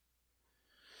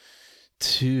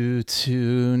Na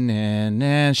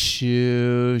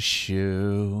shoo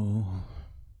shoo.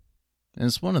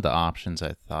 It's one of the options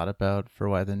I thought about for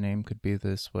why the name could be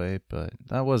this way, but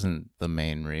that wasn't the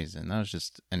main reason. That was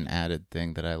just an added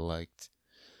thing that I liked.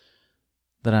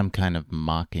 That I'm kind of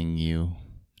mocking you.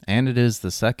 And it is the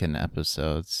second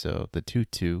episode, so the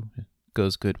 2-2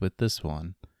 goes good with this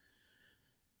one.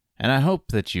 And I hope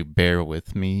that you bear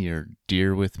with me, or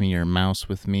deer with me, or mouse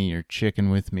with me, or chicken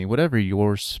with me, whatever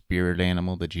your spirit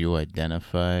animal that you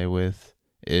identify with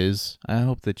is. I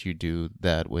hope that you do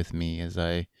that with me as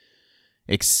I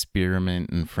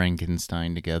experiment and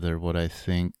Frankenstein together what I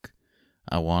think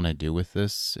I want to do with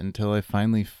this until I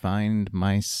finally find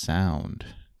my sound.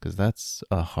 Because that's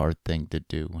a hard thing to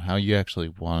do. How you actually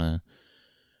want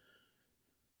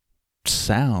to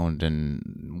sound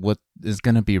and what is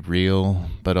going to be real,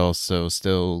 but also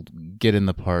still get in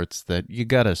the parts that you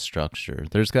got to structure.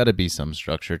 There's got to be some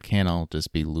structure. It can't all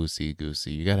just be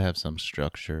loosey-goosey. You got to have some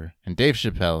structure. And Dave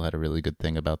Chappelle had a really good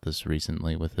thing about this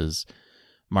recently with his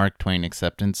Mark Twain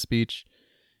acceptance speech.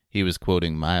 He was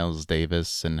quoting Miles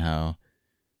Davis and how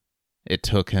it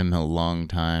took him a long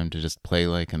time to just play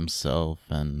like himself,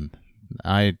 and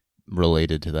I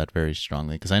related to that very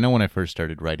strongly, because I know when I first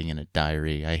started writing in a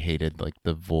diary, I hated like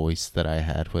the voice that I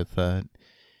had with that.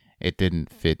 It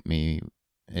didn't fit me.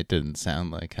 It didn't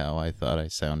sound like how I thought I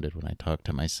sounded when I talked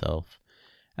to myself.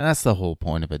 And that's the whole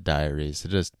point of a diary, is to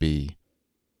just be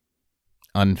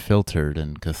unfiltered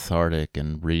and cathartic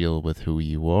and real with who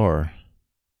you are.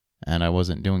 And I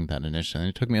wasn't doing that initially.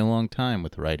 It took me a long time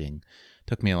with writing.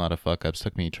 Took me a lot of fuck-ups,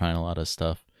 took me trying a lot of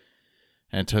stuff,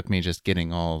 and it took me just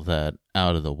getting all of that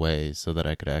out of the way so that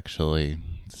I could actually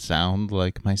sound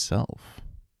like myself.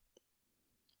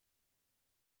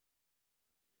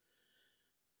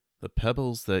 The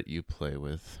pebbles that you play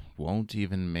with won't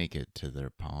even make it to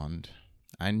their pond.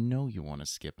 I know you want to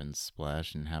skip and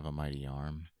splash and have a mighty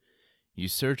arm. You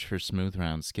search for smooth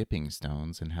round skipping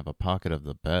stones and have a pocket of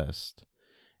the best.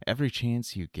 Every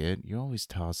chance you get, you always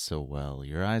toss so well.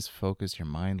 Your eyes focus, your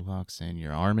mind locks in,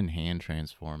 your arm and hand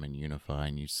transform and unify,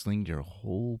 and you sling your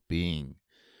whole being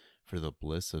for the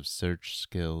bliss of search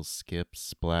skills, skip,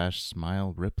 splash,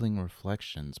 smile, rippling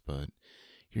reflections, but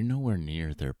you're nowhere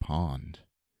near their pond.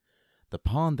 The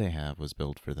pond they have was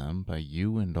built for them by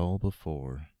you and all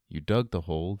before. You dug the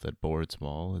hole that bore its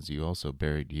wall as you also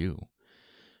buried you.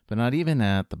 But not even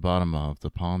at the bottom of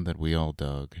the pond that we all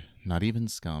dug, not even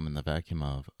scum in the vacuum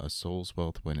of a soul's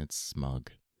wealth when it's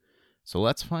smug. So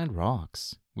let's find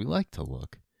rocks. We like to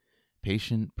look.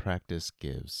 Patient practice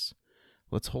gives.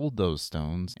 Let's hold those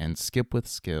stones and skip with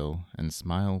skill and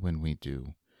smile when we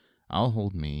do. I'll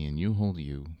hold me and you hold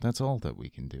you. That's all that we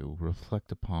can do.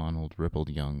 Reflect upon old rippled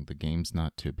young. The game's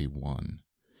not to be won.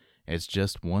 It's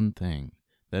just one thing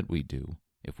that we do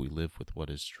if we live with what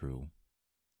is true.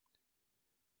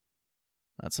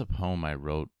 That's a poem I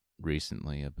wrote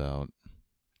recently about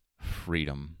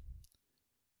freedom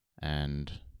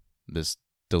and this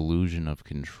delusion of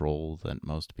control that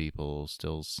most people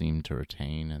still seem to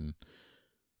retain and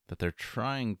that they're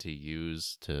trying to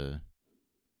use to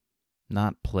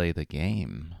not play the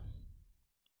game.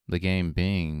 The game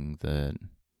being that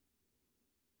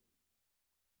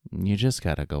you just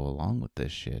gotta go along with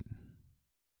this shit.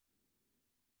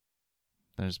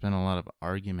 There's been a lot of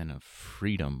argument of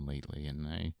freedom lately, and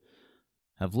I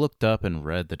have looked up and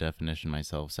read the definition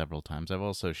myself several times. I've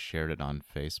also shared it on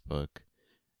Facebook,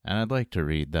 and I'd like to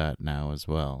read that now as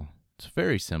well. It's a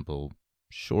very simple,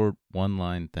 short,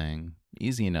 one-line thing,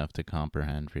 easy enough to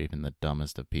comprehend for even the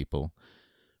dumbest of people.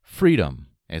 Freedom,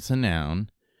 it's a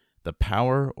noun, the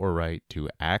power or right to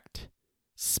act,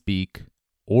 speak,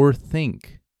 or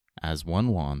think as one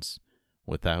wants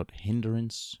without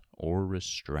hindrance or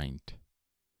restraint.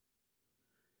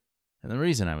 And the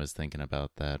reason I was thinking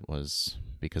about that was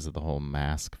because of the whole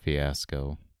mask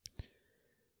fiasco.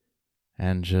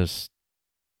 And just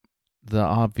the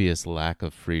obvious lack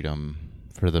of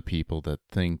freedom for the people that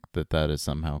think that that is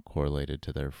somehow correlated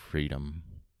to their freedom.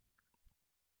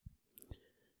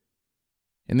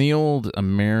 In the old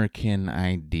American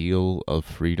ideal of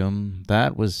freedom,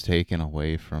 that was taken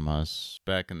away from us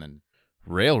back in the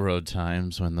railroad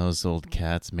times when those old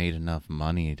cats made enough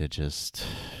money to just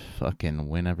fucking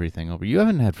win everything over. You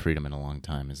haven't had freedom in a long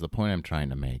time, is the point I'm trying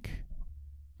to make.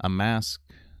 A mask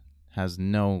has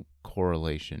no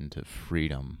correlation to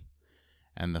freedom.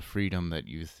 And the freedom that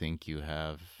you think you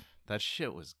have, that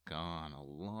shit was gone a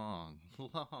long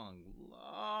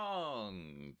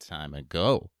time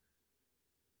ago.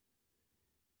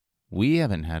 We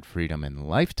haven't had freedom in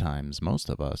lifetimes, most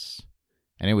of us.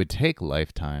 And it would take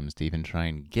lifetimes to even try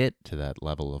and get to that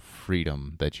level of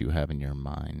freedom that you have in your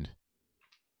mind.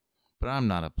 But I'm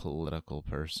not a political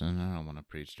person. I don't want to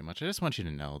preach too much. I just want you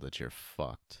to know that you're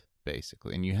fucked,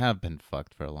 basically. And you have been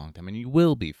fucked for a long time. And you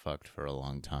will be fucked for a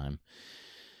long time.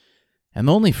 And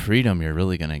the only freedom you're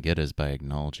really going to get is by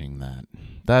acknowledging that.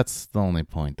 That's the only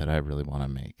point that I really want to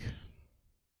make.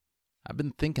 I've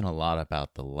been thinking a lot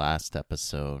about the last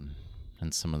episode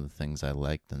and some of the things I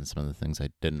liked and some of the things I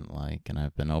didn't like. And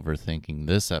I've been overthinking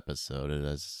this episode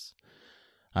as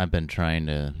I've been trying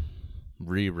to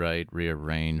rewrite,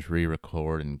 rearrange,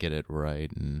 re-record, and get it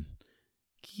right, and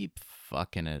keep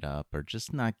fucking it up, or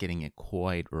just not getting it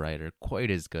quite right, or quite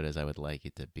as good as I would like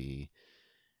it to be.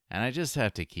 And I just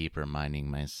have to keep reminding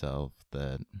myself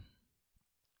that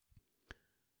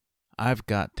I've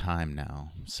got time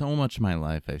now. So much of my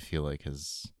life I feel like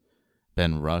has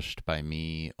been rushed by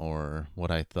me or what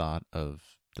I thought of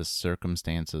the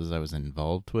circumstances I was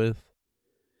involved with.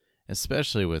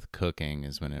 Especially with cooking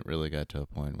is when it really got to a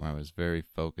point where I was very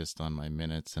focused on my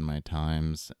minutes and my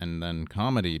times. And then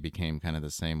comedy became kind of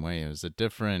the same way. It was a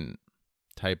different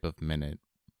type of minute.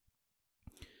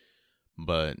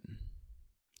 But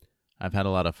I've had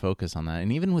a lot of focus on that.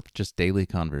 And even with just daily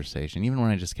conversation, even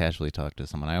when I just casually talk to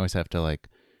someone, I always have to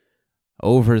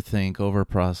overthink,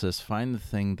 overprocess, find the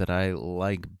thing that I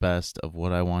like best of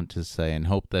what I want to say, and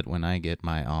hope that when I get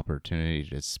my opportunity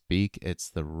to speak, it's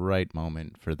the right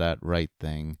moment for that right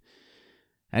thing.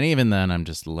 And even then, I'm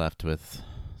just left with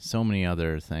so many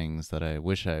other things that I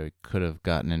wish I could have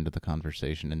gotten into the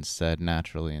conversation and said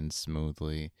naturally and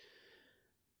smoothly.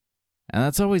 And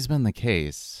that's always been the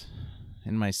case.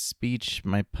 In my speech,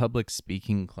 my public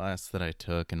speaking class that I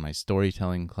took, and my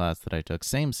storytelling class that I took,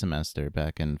 same semester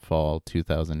back in fall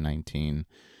 2019,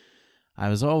 I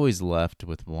was always left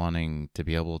with wanting to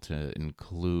be able to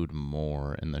include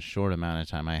more in the short amount of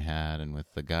time I had, and with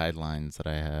the guidelines that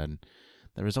I had,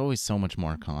 there was always so much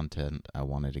more content I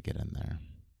wanted to get in there.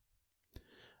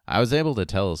 I was able to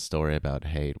tell a story about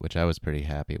hate, which I was pretty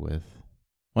happy with.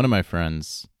 One of my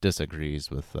friends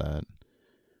disagrees with that.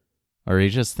 Or he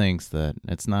just thinks that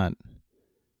it's not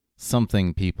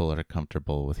something people are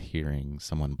comfortable with hearing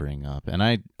someone bring up. And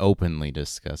I openly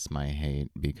discuss my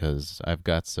hate because I've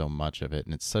got so much of it,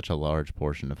 and it's such a large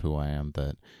portion of who I am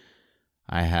that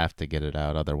I have to get it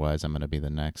out. Otherwise, I'm going to be the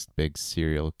next big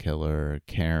serial killer or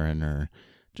Karen or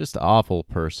just awful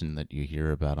person that you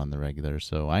hear about on the regular.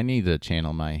 So I need to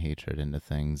channel my hatred into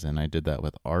things, and I did that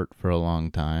with art for a long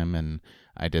time, and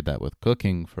I did that with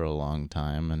cooking for a long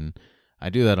time, and I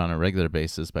do that on a regular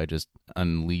basis by just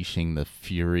unleashing the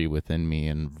fury within me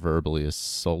and verbally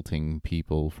assaulting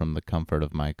people from the comfort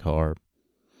of my car.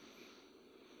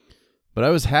 But I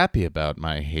was happy about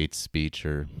my hate speech,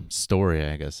 or story,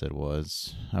 I guess it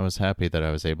was. I was happy that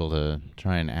I was able to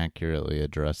try and accurately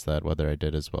address that, whether I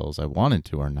did as well as I wanted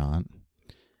to or not.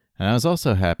 And I was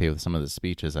also happy with some of the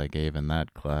speeches I gave in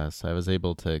that class. I was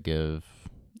able to give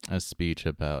a speech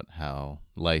about how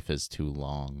life is too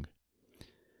long.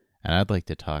 And I'd like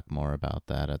to talk more about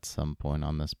that at some point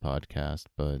on this podcast,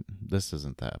 but this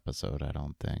isn't the episode, I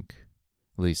don't think.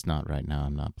 At least not right now.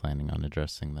 I'm not planning on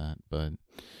addressing that, but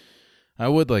I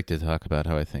would like to talk about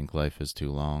how I think life is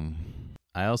too long.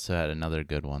 I also had another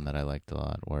good one that I liked a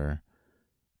lot, where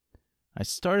I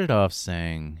started off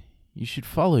saying, you should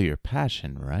follow your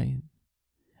passion, right?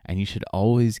 And you should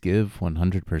always give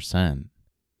 100%.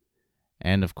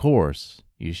 And of course,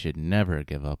 you should never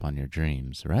give up on your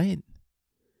dreams, right?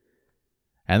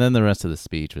 And then the rest of the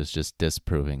speech was just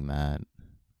disproving that,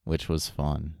 which was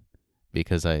fun,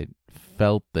 because I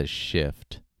felt the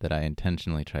shift that I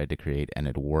intentionally tried to create, and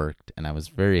it worked, and I was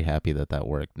very happy that that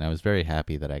worked, and I was very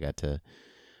happy that I got to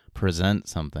present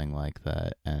something like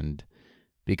that, and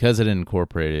because it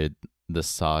incorporated the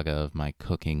saga of my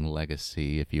cooking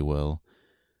legacy, if you will,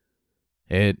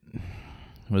 it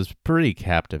was pretty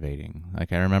captivating.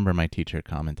 Like, I remember my teacher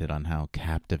commented on how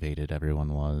captivated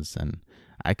everyone was, and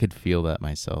I could feel that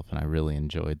myself, and I really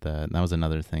enjoyed that. And that was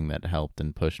another thing that helped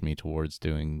and pushed me towards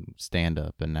doing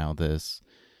stand-up, and now this.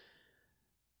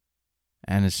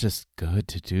 And it's just good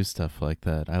to do stuff like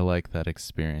that. I like that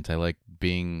experience. I like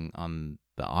being on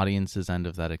the audience's end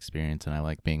of that experience, and I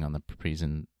like being on the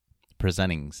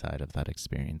presenting side of that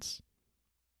experience.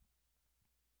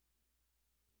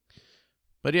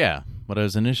 But yeah, what I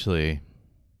was initially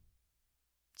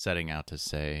setting out to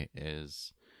say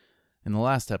is, in the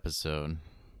last episode,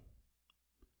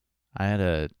 I had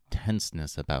a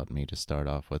tenseness about me to start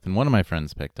off with, and one of my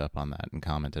friends picked up on that and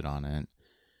commented on it.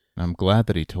 And I'm glad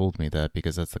that he told me that,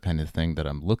 because that's the kind of thing that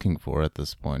I'm looking for at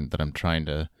this point, that I'm trying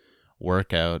to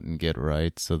work out and get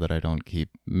right so that I don't keep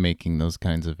making those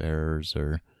kinds of errors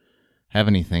or have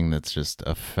anything that's just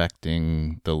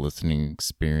affecting the listening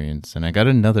experience. And I got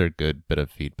another good bit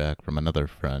of feedback from another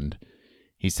friend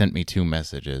He sent me 2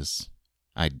 messages.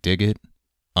 I dig it,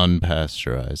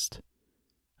 unpasteurized.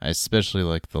 I especially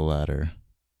like the latter.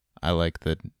 I like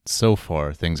that so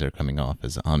far things are coming off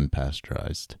as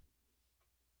unpasteurized.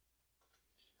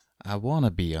 I want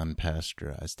to be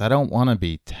unpasteurized. I don't want to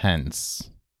be tense.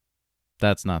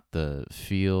 That's not the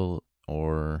feel,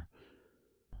 or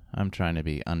I'm trying to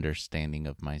be understanding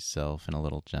of myself and a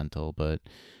little gentle, but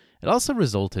it also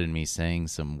resulted in me saying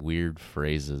some weird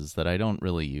phrases that I don't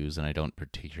really use and I don't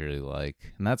particularly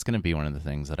like. And that's going to be one of the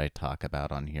things that I talk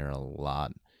about on here a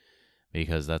lot,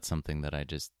 because that's something that I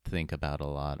just think about a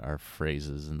lot, are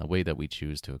phrases and the way that we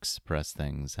choose to express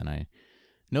things. And I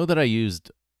know that I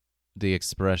used the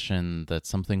expression that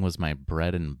something was my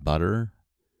bread and butter,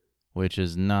 which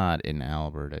is not an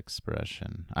Albert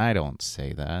expression. I don't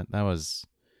say that. That was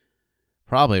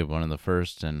probably one of the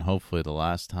first and hopefully the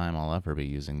last time I'll ever be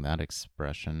using that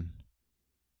expression.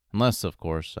 Unless, of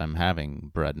course, I'm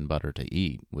having bread and butter to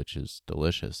eat, which is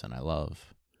delicious and I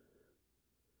love.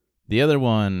 The other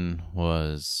one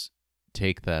was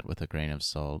take that with a grain of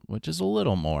salt, which is a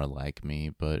little more like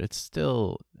me, but it's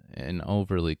still an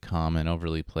overly common,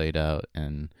 overly played out,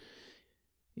 and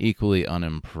equally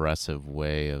unimpressive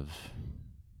way of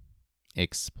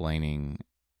explaining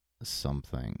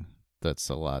something that's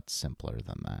a lot simpler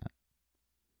than that.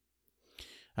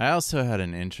 I also had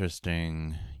an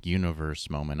interesting universe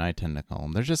moment, I tend to call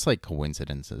them. They're just like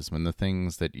coincidences, when the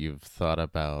things that you've thought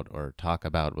about or talk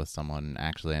about with someone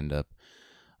actually end up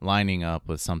lining up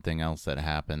with something else that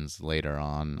happens later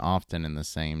on, often in the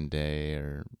same day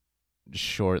or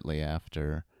shortly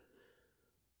after.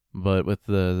 But with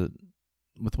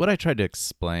what I tried to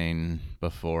explain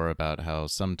before about how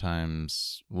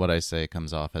sometimes what I say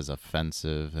comes off as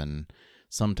offensive, and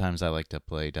sometimes I like to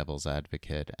play devil's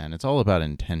advocate, and it's all about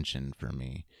intention for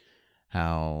me.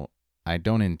 How I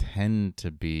don't intend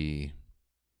to be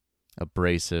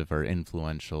abrasive or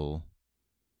influential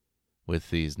with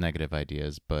these negative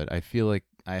ideas, but I feel like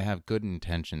I have good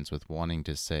intentions with wanting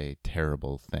to say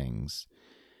terrible things.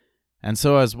 And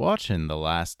so I was watching The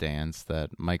Last Dance,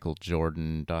 that Michael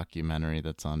Jordan documentary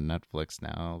that's on Netflix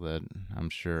now that I'm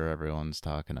sure everyone's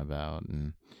talking about.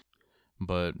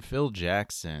 But Phil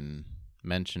Jackson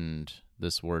mentioned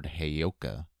this word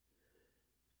heyoka,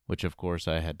 which of course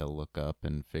I had to look up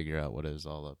and figure out what it was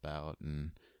all about.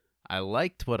 And I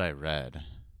liked what I read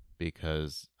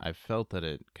because I felt that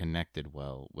it connected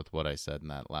well with what I said in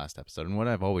that last episode and what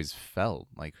I've always felt.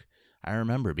 Like, I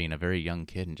remember being a very young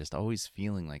kid and just always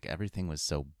feeling like everything was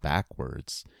so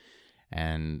backwards,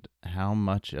 and how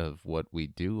much of what we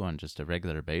do on just a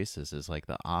regular basis is like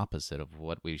the opposite of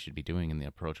what we should be doing and the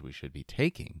approach we should be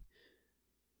taking.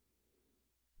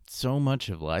 So much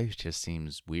of life just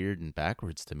seems weird and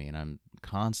backwards to me, and I'm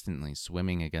constantly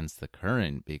swimming against the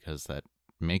current because that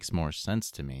makes more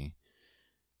sense to me.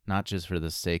 Not just for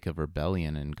the sake of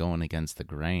rebellion and going against the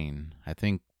grain. I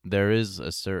think there is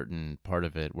a certain part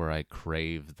of it where I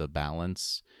crave the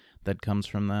balance that comes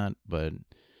from that, but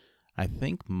I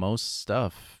think most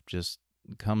stuff just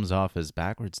comes off as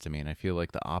backwards to me, and I feel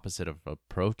like the opposite of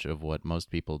approach of what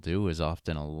most people do is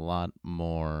often a lot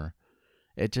more.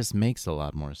 It just makes a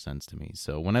lot more sense to me.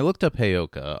 So when I looked up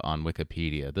heyoka on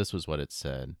Wikipedia, this was what it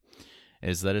said,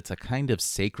 is that it's a kind of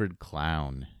sacred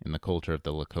clown in the culture of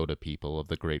the Lakota people of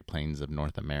the Great Plains of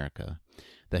North America.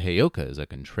 The heyoka is a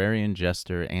contrarian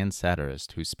jester and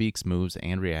satirist who speaks, moves,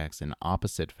 and reacts in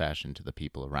opposite fashion to the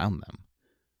people around them.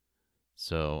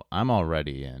 So I'm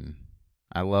already in.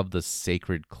 I love the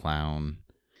sacred clown.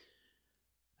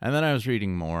 And then I was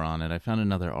reading more on it. I found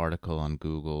another article on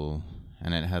Google,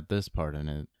 and it had this part in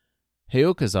it.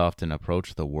 Heyokas often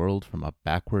approach the world from a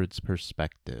backwards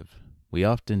perspective. We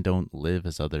often don't live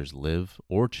as others live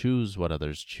or choose what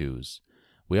others choose.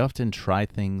 We often try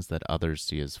things that others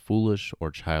see as foolish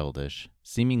or childish,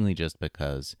 seemingly just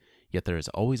because, yet there is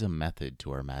always a method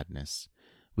to our madness.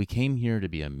 We came here to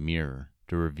be a mirror,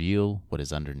 to reveal what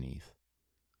is underneath.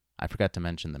 I forgot to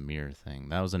mention the mirror thing.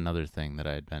 That was another thing that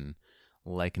I had been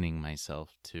likening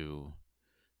myself to,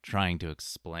 trying to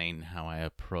explain how I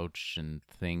approach and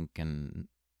think and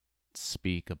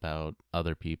speak about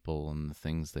other people and the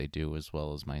things they do as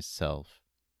well as myself.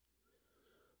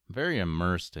 I'm very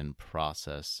immersed in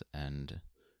process and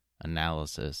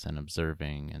analysis and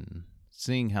observing and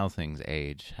seeing how things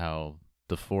age, how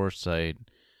the foresight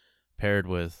paired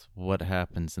with what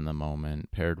happens in the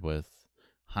moment, paired with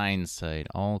hindsight,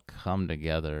 all come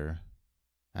together.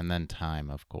 And then time,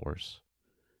 of course.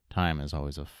 Time is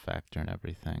always a factor in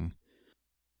everything.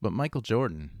 But Michael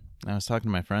Jordan, I was talking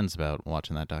to my friends about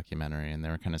watching that documentary, and they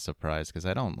were kind of surprised because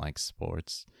I don't like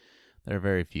sports. There are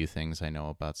very few things I know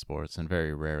about sports, and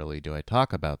very rarely do I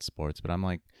talk about sports, but I'm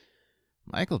like,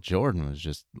 Michael Jordan was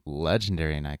just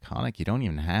legendary and iconic. You don't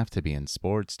even have to be in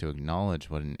sports to acknowledge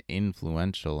what an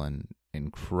influential and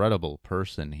incredible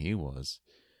person he was.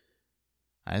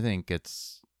 I think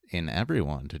it's in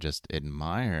everyone to just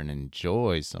admire and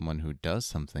enjoy someone who does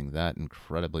something that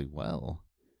incredibly well.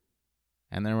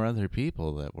 And there were other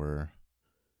people that were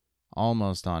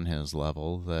almost on his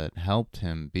level that helped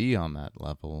him be on that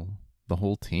level. The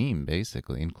whole team,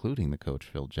 basically, including the coach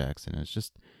Phil Jackson. It's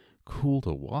just cool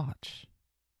to watch.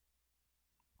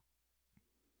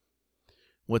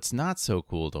 What's not so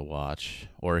cool to watch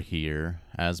or hear,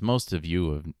 as most of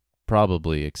you have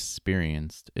probably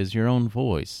experienced, is your own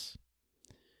voice.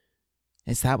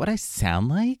 Is that what I sound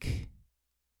like?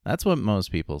 That's what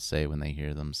most people say when they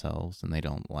hear themselves and they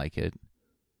don't like it.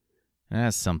 It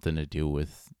has something to do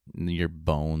with your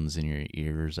bones in your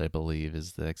ears, I believe,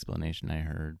 is the explanation I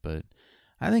heard. But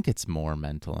I think it's more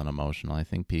mental and emotional. I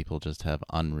think people just have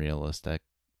unrealistic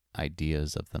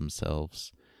ideas of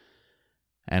themselves.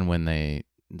 And when they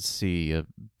see a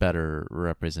better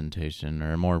representation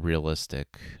or a more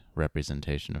realistic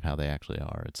representation of how they actually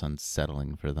are, it's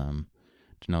unsettling for them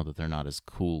to know that they're not as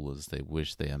cool as they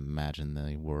wish they imagined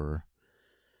they were.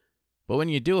 But when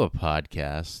you do a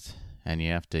podcast and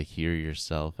you have to hear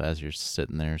yourself as you're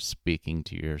sitting there speaking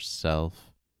to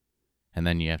yourself, and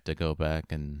then you have to go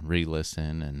back and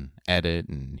re-listen and edit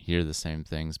and hear the same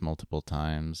things multiple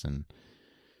times and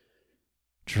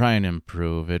try and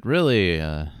improve, it really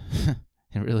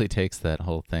it really takes that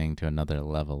whole thing to another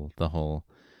level. The whole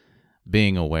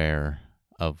being aware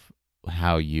of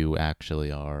how you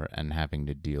actually are and having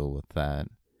to deal with that.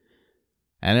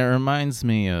 And it reminds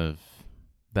me of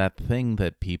that thing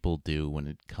that people do when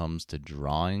it comes to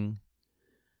drawing.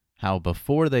 How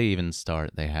before they even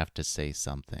start, they have to say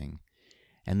something.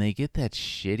 And they get that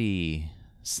shitty,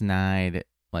 snide,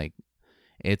 like,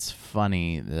 it's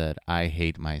funny that I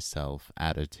hate myself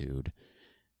attitude.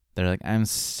 They're like, I'm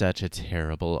such a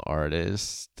terrible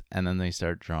artist. And then they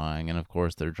start drawing. And of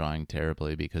course, they're drawing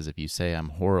terribly because if you say I'm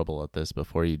horrible at this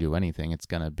before you do anything, it's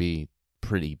going to be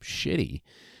pretty shitty.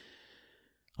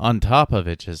 On top of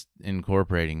it, just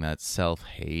incorporating that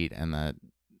self-hate and that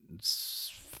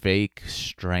fake,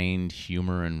 strained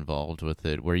humor involved with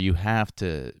it, where you have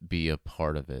to be a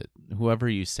part of it. Whoever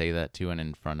you say that to and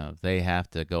in front of, they have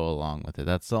to go along with it.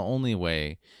 That's the only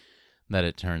way that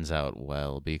it turns out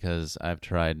well, because I've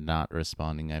tried not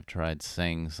responding. I've tried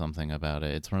saying something about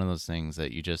it. It's one of those things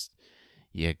that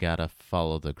you gotta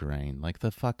follow the grain, like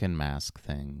the fucking mask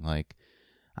thing. Like,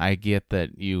 I get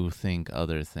that you think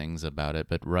other things about it,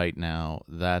 but right now,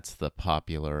 that's the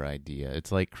popular idea.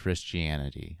 It's like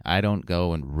Christianity. I don't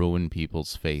go and ruin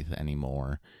people's faith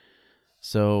anymore.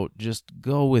 So just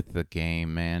go with the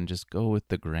game, man. Just go with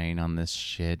the grain on this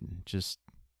shit.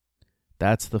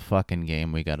 That's the fucking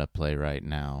game we gotta play right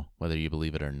now, whether you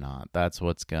believe it or not. That's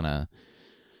what's gonna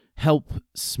help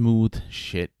smooth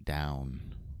shit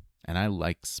down. And I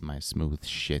likes my smooth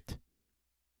shit.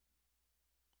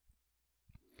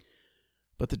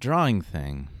 But the drawing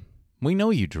thing, we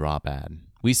know you draw bad.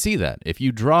 We see that. If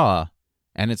you draw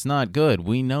and it's not good,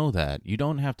 we know that. You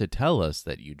don't have to tell us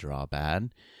that you draw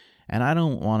bad. And I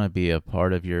don't want to be a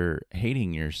part of your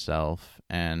hating yourself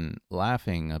and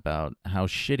laughing about how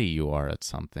shitty you are at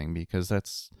something, because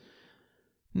that's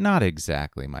not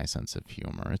exactly my sense of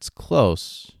humor. It's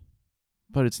close,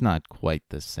 but it's not quite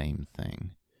the same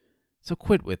thing. So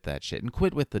quit with that shit and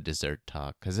quit with the dessert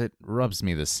talk, because it rubs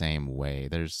me the same way.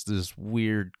 There's this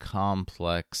weird,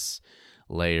 complex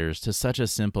layers to such a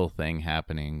simple thing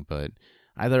happening, but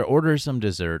either order some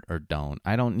dessert or don't.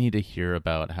 I don't need to hear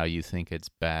about how you think it's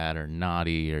bad or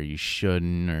naughty or you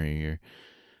shouldn't or you're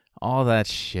all that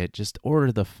shit. Just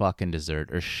order the fucking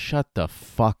dessert or shut the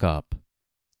fuck up.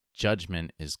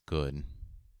 Judgment is good.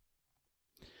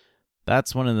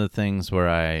 That's one of the things where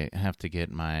I have to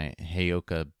get my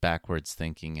Heyoka backwards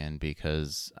thinking in,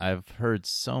 because I've heard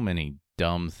so many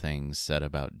dumb things said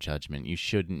about judgment. You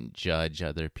shouldn't judge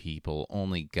other people.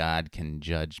 Only God can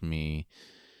judge me.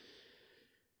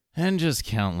 And just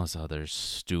countless other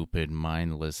stupid,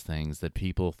 mindless things that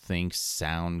people think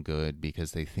sound good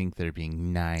because they think they're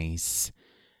being nice.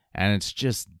 And it's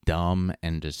just dumb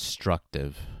and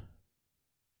destructive.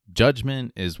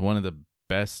 Judgment is one of the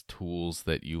best tools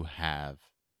that you have,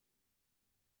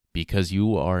 because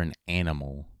you are an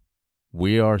animal.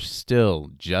 We are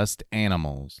still just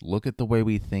animals. Look at the way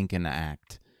we think and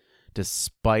act.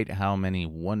 Despite how many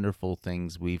wonderful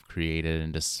things we've created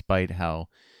and despite how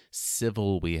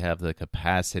civil we have the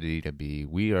capacity to be,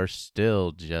 we are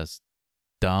still just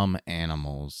dumb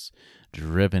animals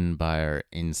driven by our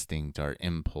instinct, our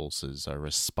impulses, our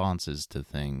responses to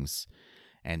things.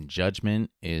 And judgment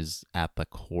is at the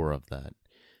core of that.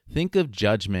 Think of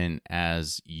judgment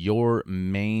as your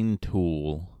main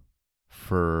tool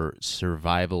for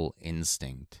survival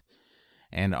instinct.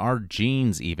 And our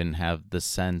genes even have the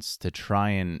sense to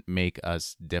try and make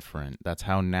us different. That's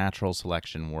how natural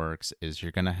selection works, is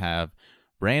you're going to have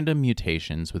random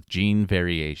mutations with gene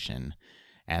variation.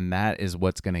 And that is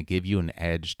what's going to give you an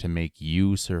edge to make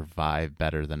you survive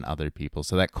better than other people.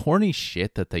 So that corny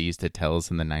shit that they used to tell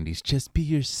us in the 90s, just be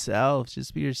yourself,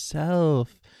 just be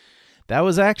yourself. That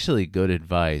was actually good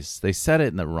advice. They said it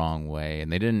in the wrong way,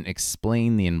 and they didn't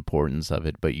explain the importance of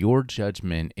it, but your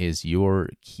judgment is your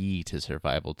key to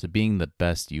survival, to being the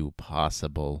best you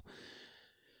possible.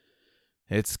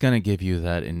 It's going to give you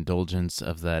that indulgence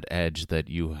of that edge that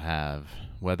you have,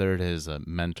 whether it is a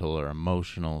mental or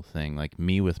emotional thing, like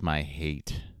me with my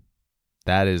hate.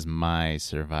 That is my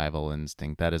survival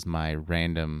instinct. That is my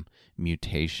random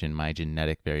mutation, my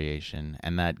genetic variation,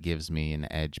 and that gives me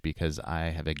an edge because I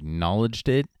have acknowledged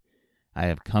it, I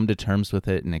have come to terms with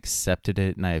it and accepted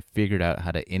it, and I have figured out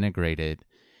how to integrate it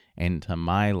into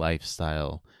my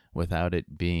lifestyle without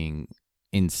it being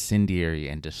incendiary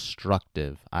and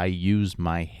destructive. I use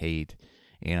my hate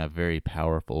in a very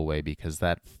powerful way because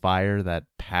that fire, that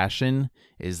passion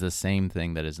is the same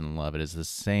thing that is in love. It is the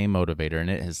same motivator, and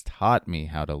it has taught me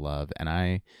how to love, and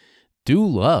I do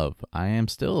love. I am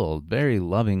still a very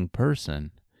loving person.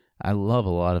 I love a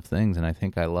lot of things, and I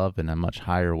think I love in a much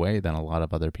higher way than a lot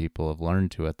of other people have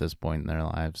learned to at this point in their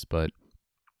lives, but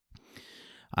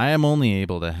I am only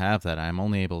able to have that. I'm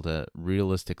only able to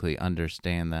realistically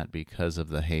understand that because of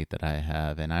the hate that I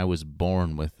have. And I was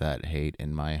born with that hate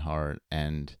in my heart.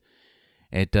 And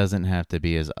it doesn't have to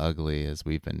be as ugly as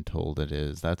we've been told it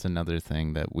is. That's another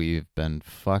thing that we've been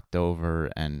fucked over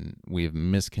and we've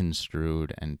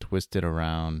misconstrued and twisted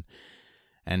around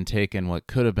and taken what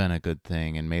could have been a good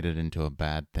thing and made it into a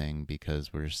bad thing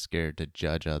because we're scared to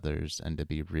judge others and to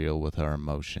be real with our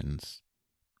emotions.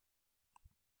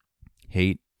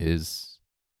 Hate is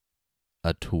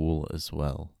a tool as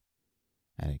well,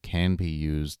 and it can be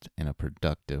used in a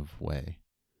productive way.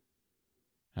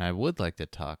 And I would like to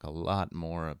talk a lot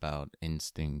more about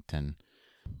instinct, and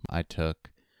I took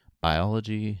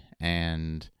biology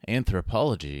and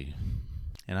anthropology,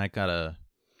 and I got a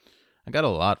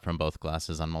lot from both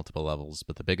classes on multiple levels,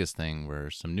 but the biggest thing were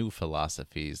some new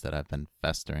philosophies that I've been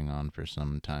festering on for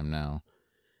some time now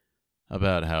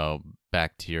about how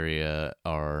bacteria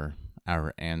are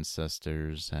our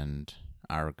ancestors and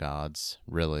our gods,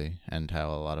 really, and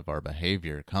how a lot of our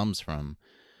behavior comes from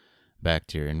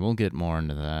bacteria. And we'll get more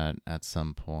into that at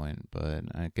some point. But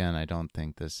again, I don't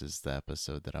think this is the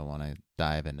episode that I want to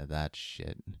dive into that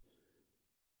shit.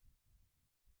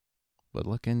 But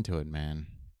look into it, man.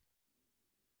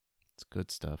 It's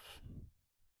good stuff.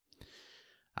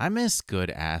 I miss good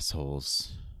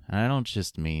assholes. And I don't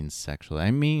just mean sexually.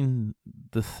 I mean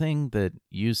the thing that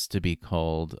used to be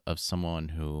called of someone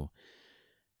who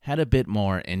had a bit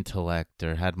more intellect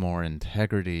or had more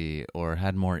integrity or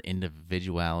had more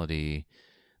individuality.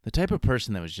 The type of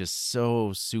person that was just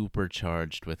so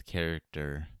supercharged with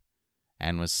character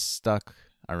and was stuck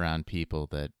around people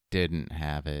that didn't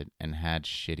have it and had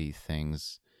shitty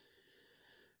things.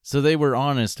 So they were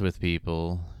honest with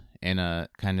people in a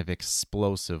kind of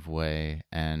explosive way,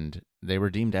 and they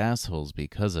were deemed assholes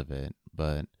because of it.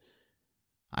 But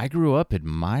I grew up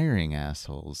admiring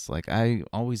assholes. Like, I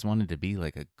always wanted to be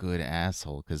like a good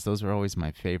asshole because those were always my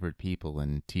favorite people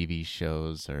in TV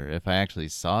shows, or if I actually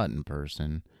saw it in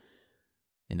person.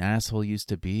 An asshole used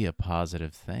to be a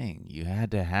positive thing. You had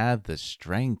to have the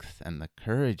strength and the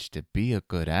courage to be a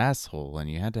good asshole, and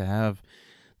you had to have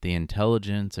the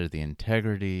intelligence or the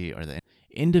integrity or the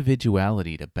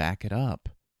individuality to back it up.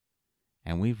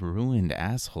 And we've ruined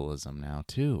assholism now,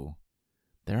 too.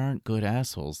 There aren't good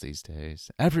assholes these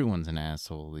days. Everyone's an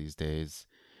asshole these days.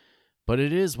 But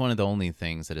it is one of the only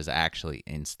things that is actually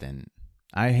instant.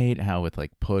 I hate how with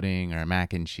like pudding or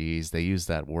mac and cheese, they use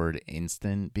that word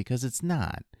instant because it's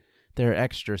not. There are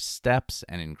extra steps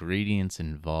and ingredients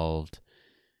involved.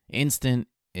 Instant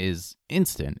is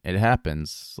instant. It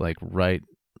happens like right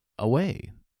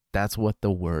away. That's what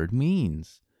the word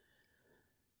means.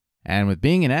 And with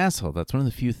being an asshole, that's one of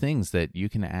the few things that you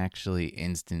can actually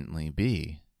instantly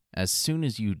be. As soon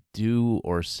as you do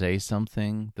or say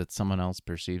something that someone else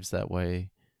perceives that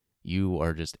way, you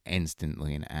are just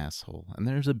instantly an asshole. And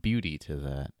there's a beauty to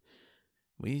that.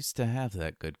 We used to have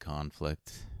that good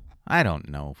conflict. I don't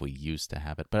know if we used to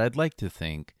have it, but I'd like to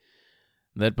think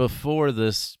that before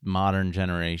this modern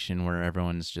generation where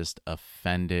everyone's just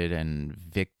offended and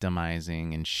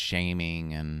victimizing and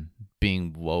shaming and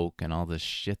being woke and all this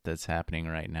shit that's happening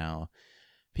right now,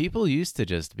 People used to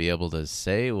just be able to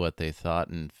say what they thought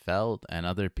and felt, and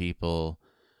other people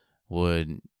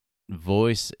would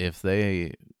voice if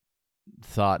they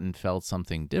thought and felt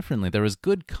something differently. There was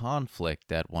good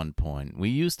conflict at one point. We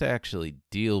used to actually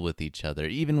deal with each other,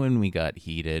 even when we got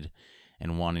heated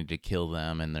and wanted to kill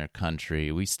them and their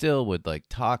country. We still would like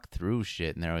talk through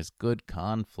shit, and there was good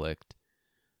conflict.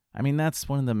 I mean, that's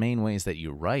one of the main ways that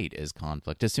you write is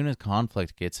conflict. As soon as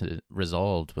conflict gets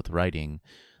resolved with writing,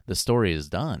 the story is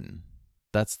done.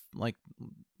 That's like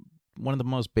one of the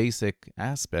most basic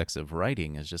aspects of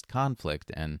writing is just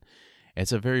conflict, and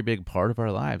it's a very big part of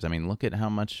our lives. I mean, look at how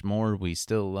much more we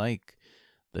still like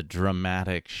the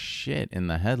dramatic shit in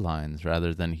the headlines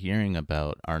rather than hearing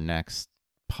about our next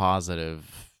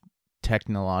positive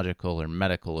technological or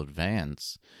medical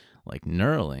advance like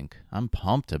Neuralink. I'm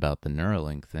pumped about the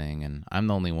Neuralink thing, and I'm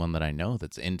the only one that I know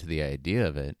that's into the idea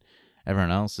of it.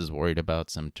 Everyone else is worried about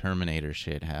some Terminator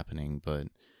shit happening, but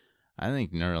I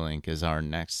think Neuralink is our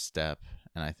next step,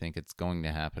 and I think it's going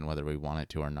to happen whether we want it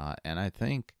to or not. And I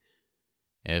think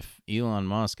if Elon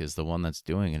Musk is the one that's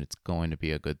doing it, it's going to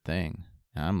be a good thing.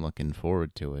 And I'm looking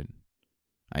forward to it.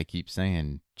 I keep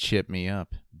saying, chip me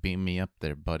up, beam me up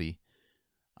there, buddy.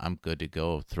 I'm good to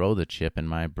go. Throw the chip in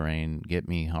my brain, get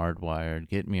me hardwired,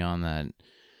 get me on that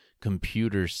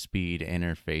computer speed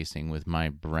interfacing with my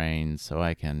brain so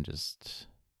I can just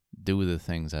do the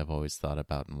things I've always thought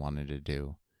about and wanted to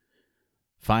do.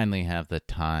 Finally have the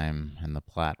time and the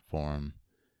platform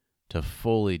to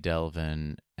fully delve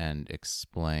in and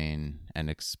explain and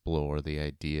explore the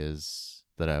ideas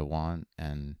that I want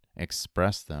and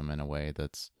express them in a way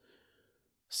that's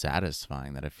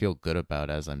satisfying, that I feel good about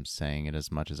as I'm saying it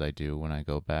as much as I do when I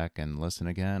go back and listen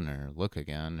again or look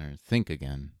again or think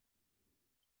again.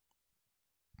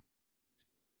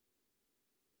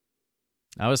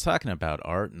 I was talking about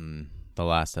art in the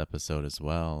last episode as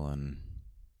well, and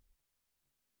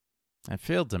I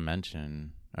failed to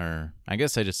mention, or I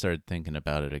guess I just started thinking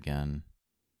about it again.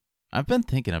 I've been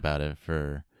thinking about it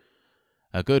for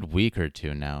a good week or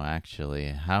two now, actually,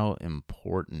 how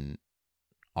important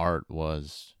art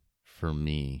was for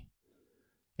me.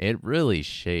 It really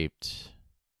shaped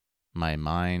my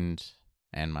mind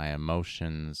and my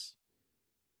emotions,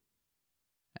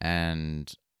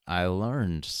 and I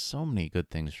learned so many good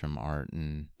things from art.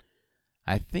 And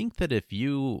I think that if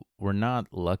you were not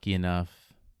lucky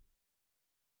enough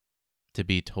to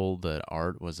be told that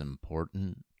art was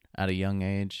important at a young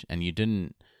age, and you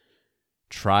didn't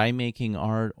try making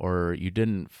art, or you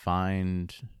didn't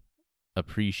find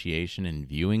appreciation in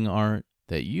viewing art,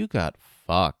 that you got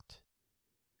fucked.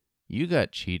 You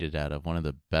got cheated out of one of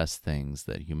the best things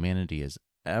that humanity has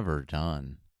ever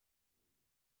done,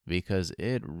 because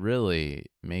it really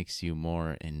makes you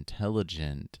more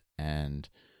intelligent and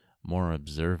more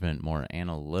observant, more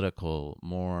analytical,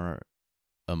 more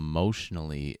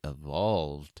emotionally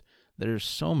evolved. There's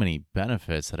so many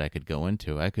benefits that I could go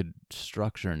into. I could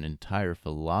structure an entire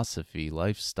philosophy,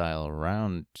 lifestyle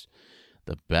around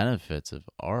the benefits of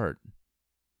art.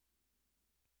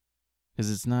 Because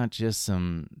it's not just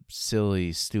some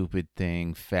silly, stupid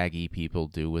thing faggy people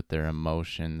do with their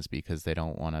emotions because they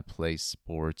don't want to play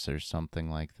sports or something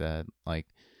like that. Like,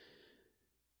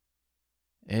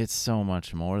 it's so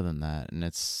much more than that. And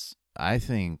it's, I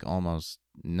think, almost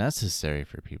necessary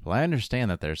for people. I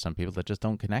understand that there are some people that just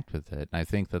don't connect with it. And I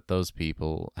think that those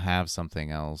people have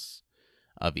something else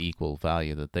of equal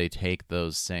value that they take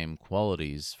those same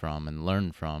qualities from and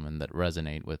learn from and that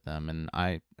resonate with them. And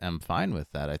I am fine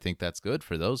with that. I think that's good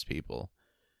for those people.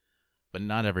 But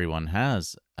not everyone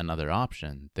has another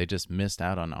option. They just missed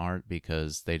out on art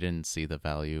because they didn't see the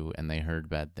value and they heard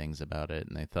bad things about it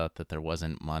and they thought that there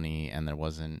wasn't money and there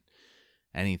wasn't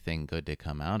anything good to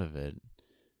come out of it.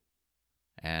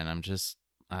 And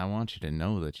I want you to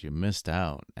know that you missed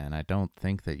out, and I don't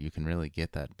think that you can really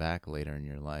get that back later in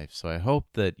your life. So I hope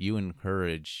that you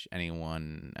encourage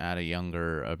anyone at a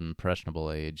younger, impressionable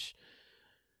age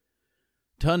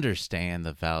to understand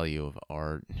the value of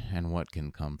art and what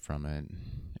can come from it.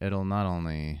 It'll not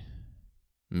only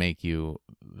make you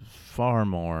far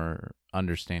more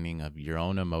understanding of your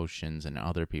own emotions and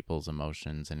other people's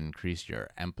emotions and increase your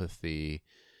empathy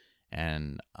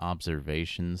and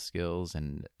observation skills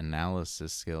and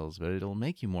analysis skills, but it'll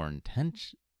make you more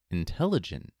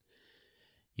intelligent.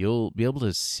 You'll be able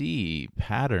to see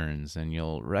patterns and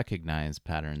you'll recognize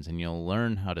patterns and you'll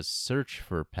learn how to search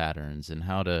for patterns and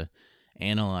how to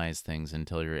analyze things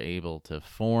until you're able to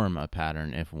form a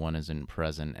pattern if one isn't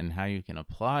present, and how you can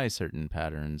apply certain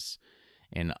patterns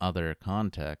in other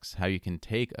contexts, how you can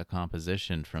take a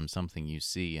composition from something you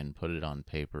see and put it on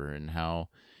paper, and how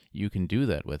you can do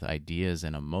that with ideas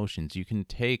and emotions. You can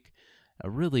take a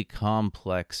really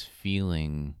complex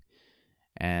feeling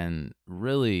and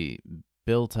really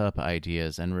built up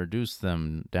ideas and reduce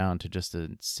them down to just a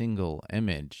single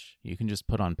image. You can just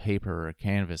put on paper or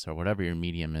canvas or whatever your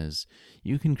medium is.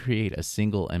 You can create a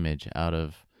single image out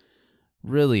of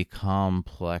really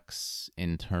complex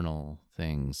internal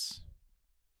things.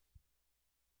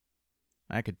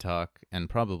 I could talk, and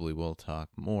probably will talk,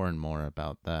 more and more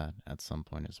about that at some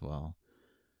point as well.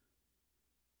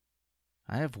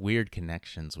 I have weird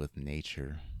connections with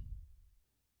nature.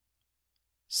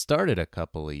 Started a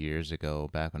couple of years ago,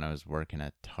 back when I was working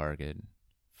at Target.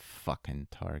 Fucking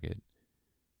Target.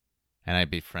 And I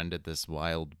befriended this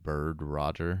wild bird,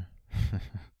 Roger.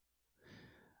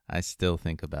 I still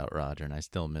think about Roger, and I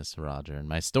still miss Roger. And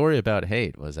my story about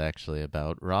hate was actually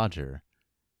about Roger.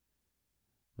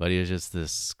 But he was just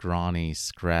this scrawny,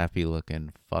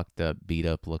 scrappy-looking, fucked-up,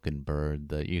 beat-up-looking bird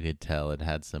that you could tell had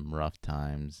had some rough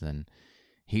times. And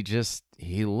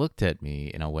he looked at me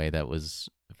in a way that was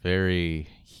very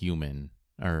human,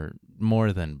 or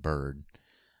more than bird.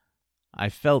 I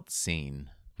felt seen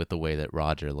with the way that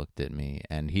Roger looked at me,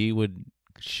 and he would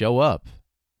show up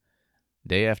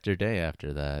day after day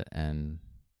after that, and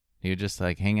he would just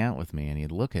like hang out with me, and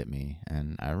he'd look at me,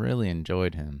 and I really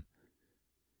enjoyed him.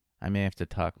 I may have to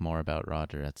talk more about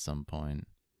Roger at some point.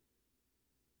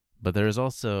 But there was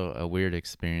also a weird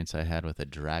experience I had with a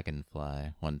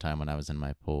dragonfly one time when I was in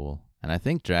my pool. And I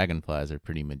think dragonflies are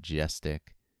pretty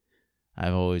majestic.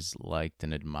 I've always liked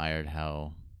and admired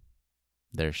how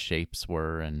their shapes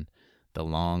were and the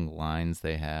long lines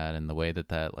they had and the way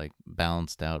that like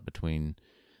balanced out between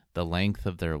the length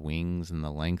of their wings and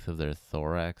the length of their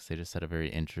thorax. They just had a very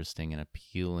interesting and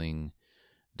appealing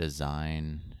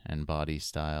design and body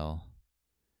style.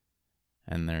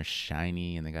 And they're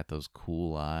shiny and they got those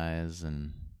cool eyes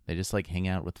and they just like hang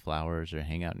out with flowers or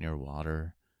hang out near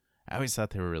water. I always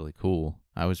thought they were really cool.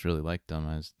 I always really liked them.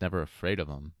 I was never afraid of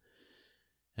them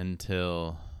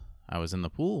until I was in the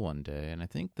pool one day, and I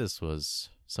think this was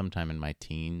sometime in my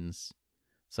teens.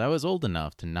 So I was old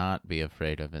enough to not be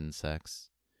afraid of insects,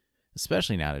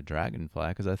 especially not a dragonfly,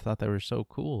 because I thought they were so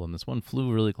cool. And this one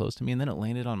flew really close to me, and then it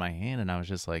landed on my hand, and I was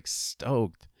just like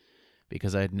stoked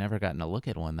because I had never gotten to look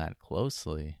at one that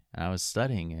closely. And I was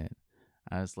studying it.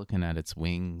 I was looking at its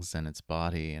wings and its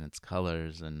body and its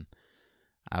colors, and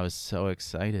I was so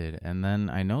excited. And then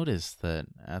I noticed that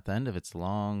at the end of its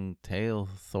long tail,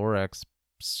 thorax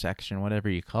section, whatever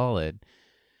you call it,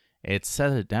 it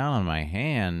set it down on my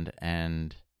hand,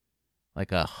 and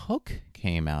like a hook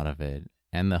came out of it.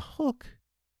 And the hook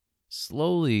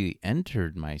slowly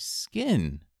entered my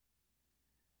skin.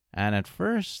 And at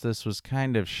first, this was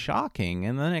kind of shocking,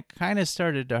 and then it kind of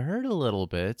started to hurt a little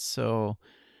bit, so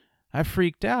I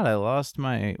freaked out. I lost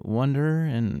my wonder,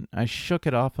 and I shook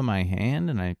it off of my hand,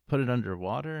 and I put it under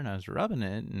water, and I was rubbing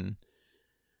it, and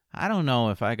I don't know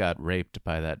if I got raped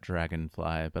by that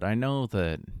dragonfly, but I know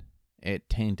that it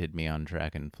tainted me on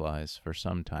dragonflies for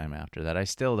some time after that. I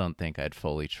still don't think I'd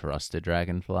fully trust a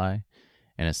dragonfly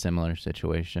in a similar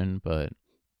situation, but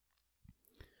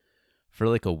for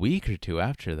like a week or two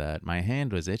after that, my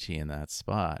hand was itchy in that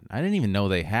spot. I didn't even know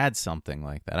they had something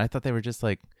like that. I thought they were just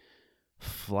like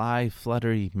fly,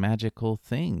 fluttery, magical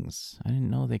things. I didn't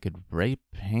know they could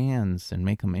rape hands and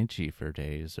make them itchy for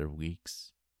days or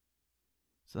weeks.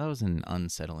 So that was an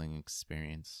unsettling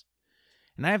experience.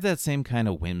 And I have that same kind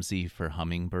of whimsy for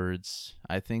hummingbirds.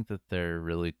 I think that they're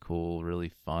really cool, really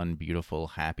fun, beautiful,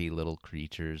 happy little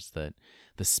creatures that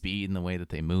the speed and the way that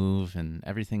they move and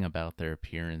everything about their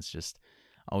appearance just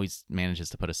always manages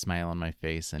to put a smile on my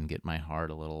face and get my heart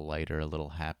a little lighter, a little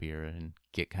happier, and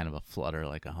get kind of a flutter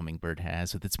like a hummingbird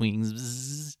has with its wings.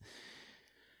 Bzzz.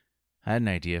 I had an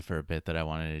idea for a bit that I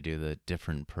wanted to do the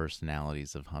different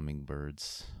personalities of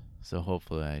hummingbirds. So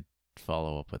hopefully I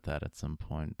follow up with that at some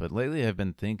point. But lately I've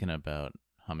been thinking about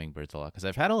hummingbirds a lot because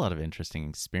I've had a lot of interesting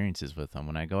experiences with them.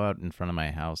 When I go out in front of my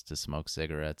house to smoke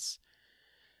cigarettes,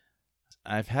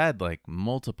 I've had like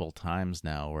multiple times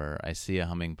now where I see a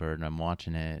hummingbird and I'm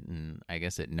watching it, and I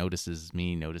guess it notices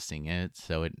me noticing it,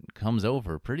 so it comes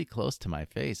over pretty close to my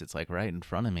face. It's like right in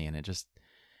front of me, and it just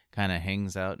kind of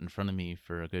hangs out in front of me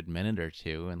for a good minute or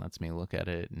two and lets me look at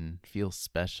it and feel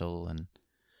special. And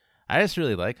I just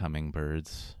really like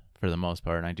hummingbirds for the most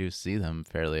part, and I do see them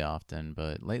fairly often.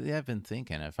 But lately I've been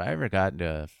thinking, if I ever got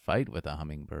into a fight with a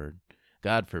hummingbird,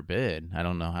 God forbid, I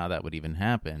don't know how that would even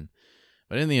happen,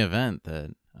 but in the event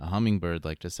that a hummingbird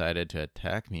like decided to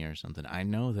attack me or something, I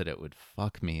know that it would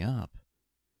fuck me up.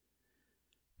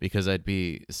 Because I'd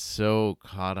be so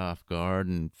caught off guard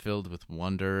and filled with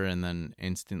wonder and then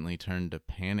instantly turn to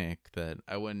panic that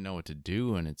I wouldn't know what to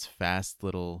do. And its fast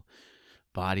little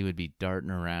body would be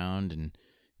darting around and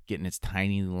getting its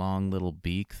tiny, long little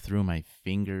beak through my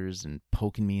fingers and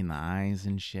poking me in the eyes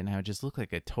and shit. And I would just look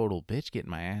like a total bitch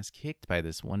getting my ass kicked by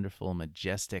this wonderful,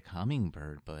 majestic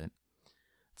hummingbird. But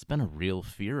it's been a real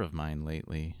fear of mine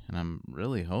lately, and I'm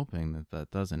really hoping that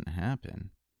that doesn't happen.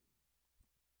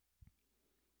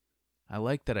 I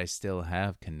like that I still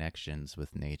have connections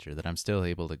with nature, that I'm still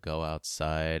able to go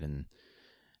outside and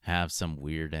have some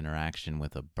weird interaction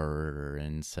with a bird or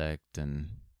insect and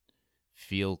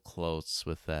feel close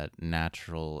with that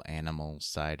natural animal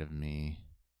side of me.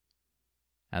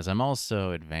 As I'm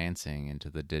also advancing into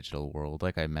the digital world,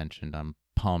 like I mentioned, I'm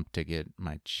pumped to get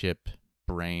my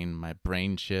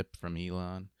brain chip from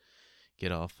Elon,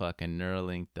 get all fucking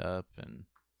Neuralinked up and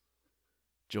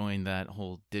join that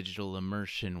whole digital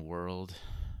immersion world.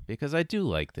 Because I do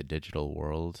like the digital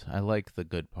world. I like the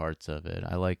good parts of it.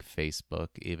 I like Facebook,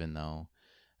 even though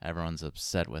everyone's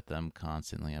upset with them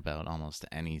constantly about almost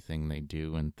anything they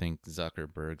do and think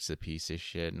Zuckerberg's a piece of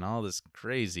shit and all this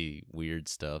crazy weird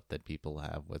stuff that people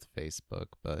have with Facebook.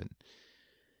 But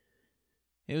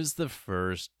it was the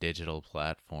first digital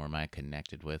platform I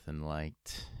connected with and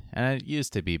liked. And it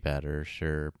used to be better,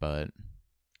 sure, but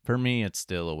for me, it's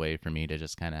still a way for me to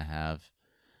just kind of have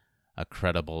a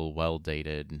credible,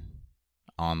 well-dated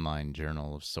online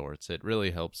journal of sorts. It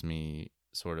really helps me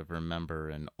sort of remember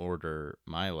and order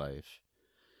my life,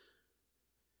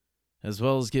 as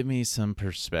well as give me some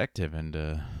perspective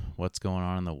into what's going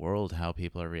on in the world, how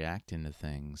people are reacting to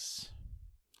things.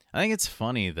 I think it's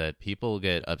funny that people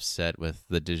get upset with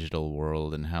the digital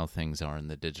world and how things are in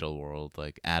the digital world,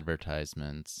 like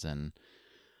advertisements and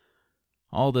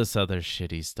all this other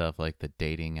shitty stuff like the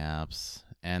dating apps,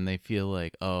 and they feel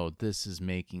like, oh, this is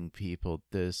making people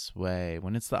this way,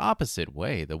 when it's the opposite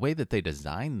way. The way that they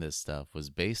designed this stuff was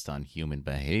based on human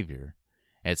behavior.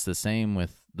 It's the same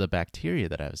with the bacteria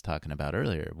that I was talking about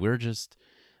earlier. We're just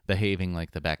behaving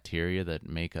like the bacteria that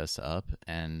make us up,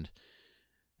 and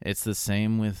it's the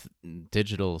same with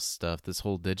digital stuff. This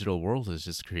whole digital world is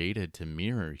just created to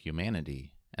mirror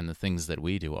humanity. And the things that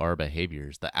we do, our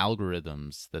behaviors, the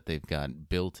algorithms that they've got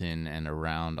built in and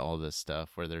around all this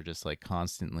stuff, where they're just like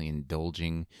constantly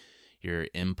indulging your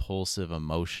impulsive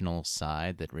emotional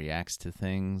side that reacts to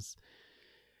things.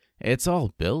 It's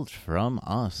all built from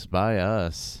us, by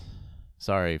us.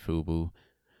 Sorry, FUBU.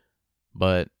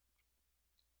 But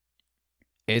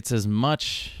it's as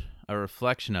much a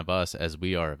reflection of us as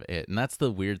we are of it. And that's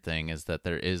the weird thing, is that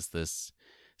there is this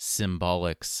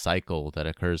symbolic cycle that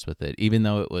occurs with it, even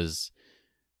though it was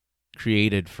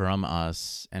created from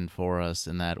us and for us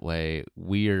in that way.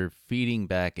 We're feeding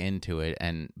back into it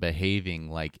and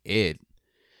behaving like it.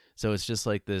 So it's just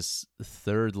like this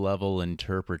third level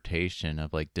interpretation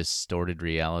of like distorted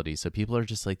reality. So people are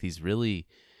just like these really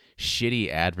shitty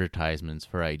advertisements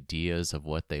for ideas of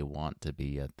what they want to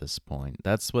be at this point.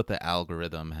 That's what the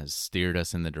algorithm has steered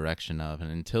us in the direction of.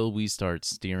 And until we start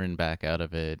steering back out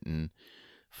of it and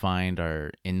find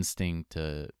our instinct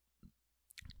to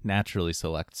naturally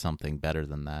select something better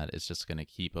than that, it's just going to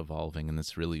keep evolving in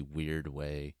this really weird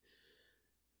way.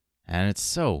 And it's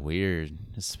so weird,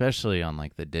 especially on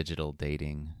like the digital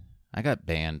dating. I got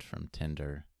banned from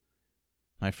Tinder.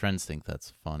 My friends think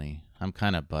that's funny. I'm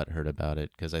kind of butthurt about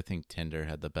it because I think Tinder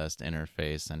had the best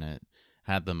interface and it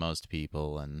had the most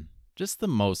people and just the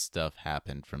most stuff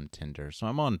happened from Tinder. So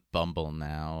I'm on Bumble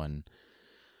now, and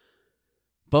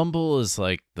Bumble is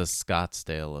like the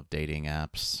Scottsdale of dating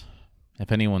apps.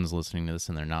 If anyone's listening to this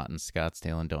and they're not in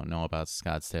Scottsdale and don't know about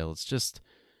Scottsdale,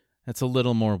 it's a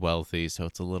little more wealthy, so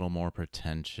it's a little more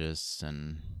pretentious,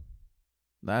 and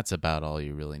that's about all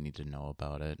you really need to know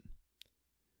about it.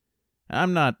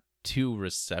 I'm not too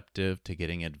receptive to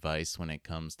getting advice when it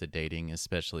comes to dating,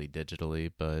 especially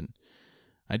digitally, but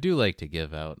I do like to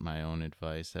give out my own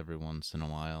advice every once in a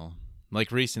while.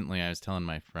 Like recently, I was telling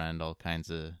my friend all kinds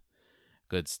of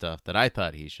good stuff that I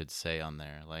thought he should say on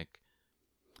there. Like,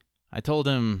 I told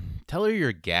him, tell her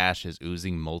your gash is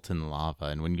oozing molten lava,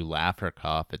 and when you laugh or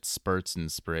cough, it spurts and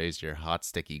sprays your hot,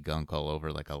 sticky gunk all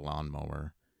over like a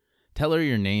lawnmower. Tell her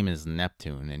your name is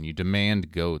Neptune, and you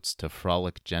demand goats to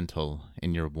frolic gentle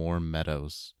in your warm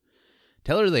meadows.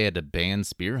 Tell her they had to ban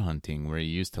spear hunting where you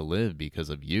used to live because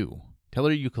of you. Tell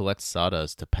her you collect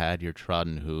sawdust to pad your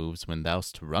trodden hooves when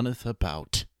thou'st runneth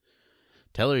about.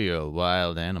 Tell her you're a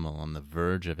wild animal on the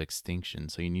verge of extinction,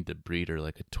 so you need to breed her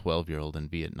like a 12-year-old in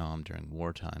Vietnam during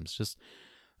war times.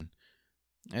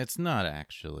 It's not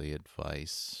actually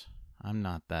advice. I'm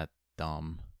not that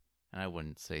dumb, and I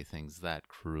wouldn't say things that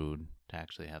crude to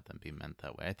actually have them be meant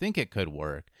that way. I think it could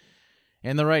work.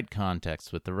 In the right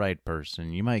context, with the right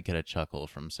person, you might get a chuckle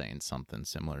from saying something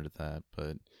similar to that,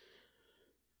 but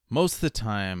Most of the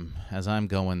time, as I'm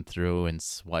going through and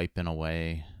swiping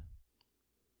away,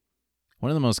 one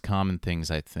of the most common things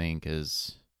I think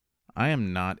is I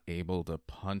am not able to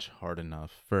punch hard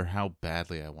enough for how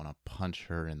badly I want to punch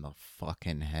her in the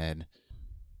fucking head.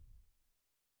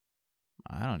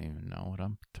 I don't even know what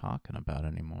I'm talking about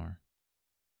anymore.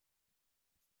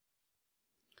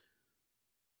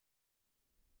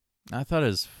 I thought it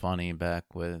was funny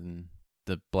back when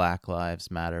the Black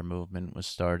Lives Matter movement was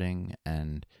starting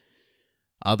and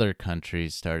other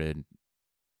countries started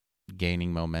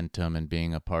gaining momentum and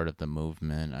being a part of the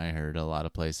movement. I heard a lot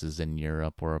of places in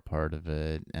Europe were a part of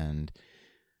it, and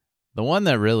the one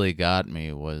that really got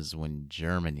me was when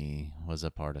Germany was a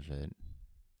part of it.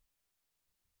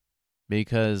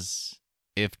 Because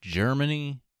if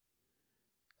Germany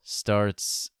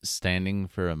starts standing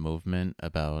for a movement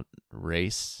about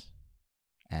race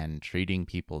and treating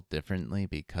people differently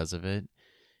because of it,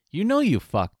 you know you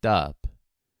fucked up.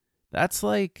 That's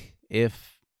like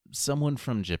if someone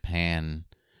from Japan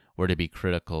were to be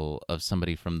critical of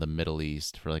somebody from the Middle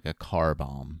East for like a car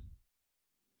bomb.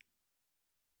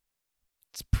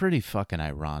 It's pretty fucking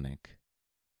ironic.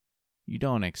 You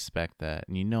don't expect that.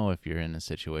 And you know if you're in a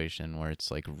situation where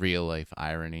it's like real life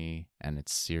irony and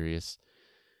it's serious,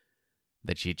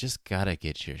 that you just gotta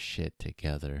get your shit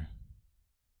together.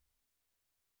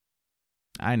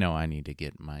 I know I need to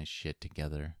get my shit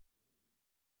together.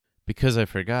 Because I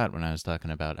forgot when I was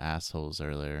talking about assholes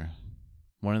earlier,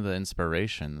 one of the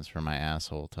inspirations for my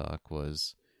asshole talk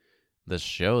was the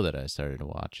show that I started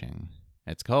watching.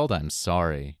 It's called I'm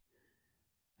Sorry.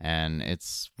 And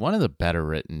it's one of the better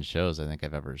written shows I think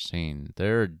I've ever seen.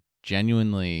 There are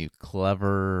genuinely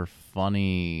clever,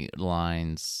 funny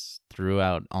lines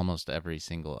throughout almost every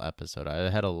single episode. I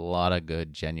had a lot of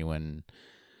good, genuine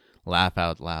laugh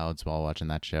out louds while watching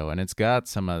that show. And it's got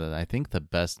some of the, I think, the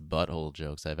best butthole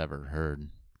jokes I've ever heard.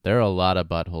 There are a lot of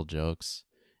butthole jokes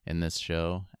in this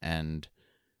show, and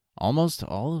almost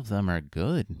all of them are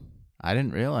good. I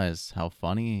didn't realize how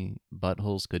funny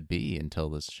buttholes could be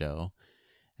until this show.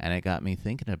 And it got me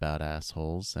thinking about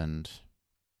assholes, and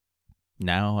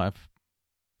now I've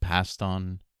passed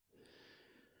on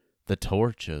the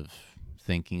torch of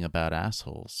thinking about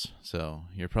assholes. So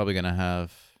you're probably going to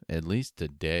have at least a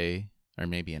day or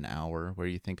maybe an hour where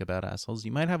you think about assholes.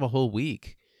 You might have a whole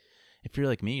week. If you're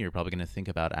like me, you're probably going to think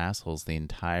about assholes the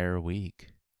entire week.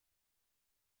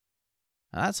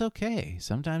 That's okay.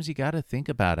 Sometimes you got to think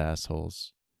about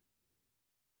assholes.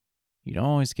 You don't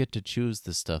always get to choose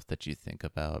the stuff that you think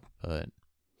about, but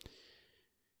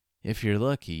if you're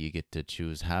lucky, you get to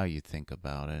choose how you think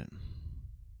about it.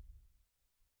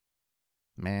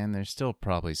 Man, there's still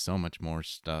probably so much more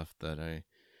stuff that I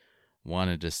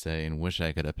wanted to say and wish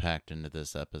I could have packed into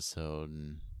this episode.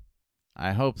 And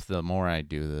I hope the more I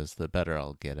do this, the better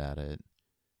I'll get at it.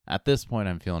 At this point,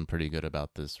 I'm feeling pretty good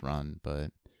about this run,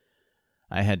 but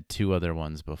I had 2 other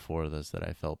ones before this that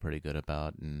I felt pretty good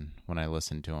about, and when I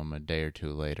listened to them a day or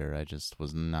 2 later, I just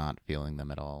was not feeling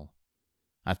them at all.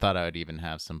 I thought I would even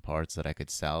have some parts that I could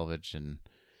salvage and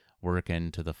work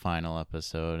into the final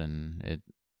episode, and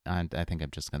I think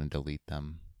I'm just going to delete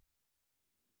them.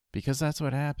 Because that's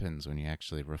what happens when you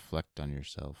actually reflect on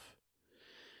yourself.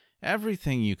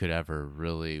 Everything you could ever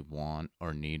really want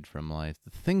or need from life, the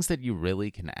things that you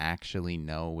really can actually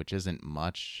know, which isn't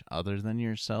much other than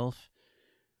yourself,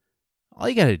 all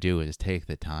you gotta do is take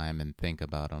the time and think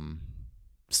about them.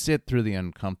 Sit through the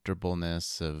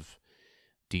uncomfortableness of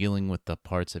dealing with the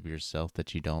parts of yourself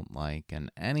that you don't like,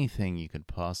 and anything you could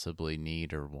possibly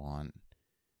need or want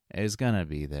is gonna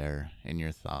be there in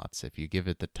your thoughts if you give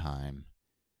it the time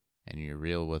and you're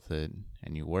real with it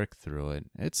and you work through it.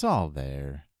 It's all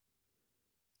there.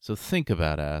 So think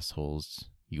about assholes,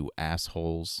 you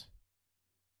assholes.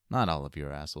 Not all of you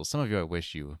are assholes. Some of you I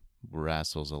wish you were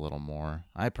assholes a little more.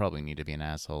 I probably need to be an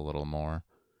asshole a little more.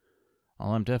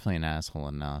 Well, I'm definitely an asshole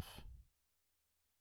enough.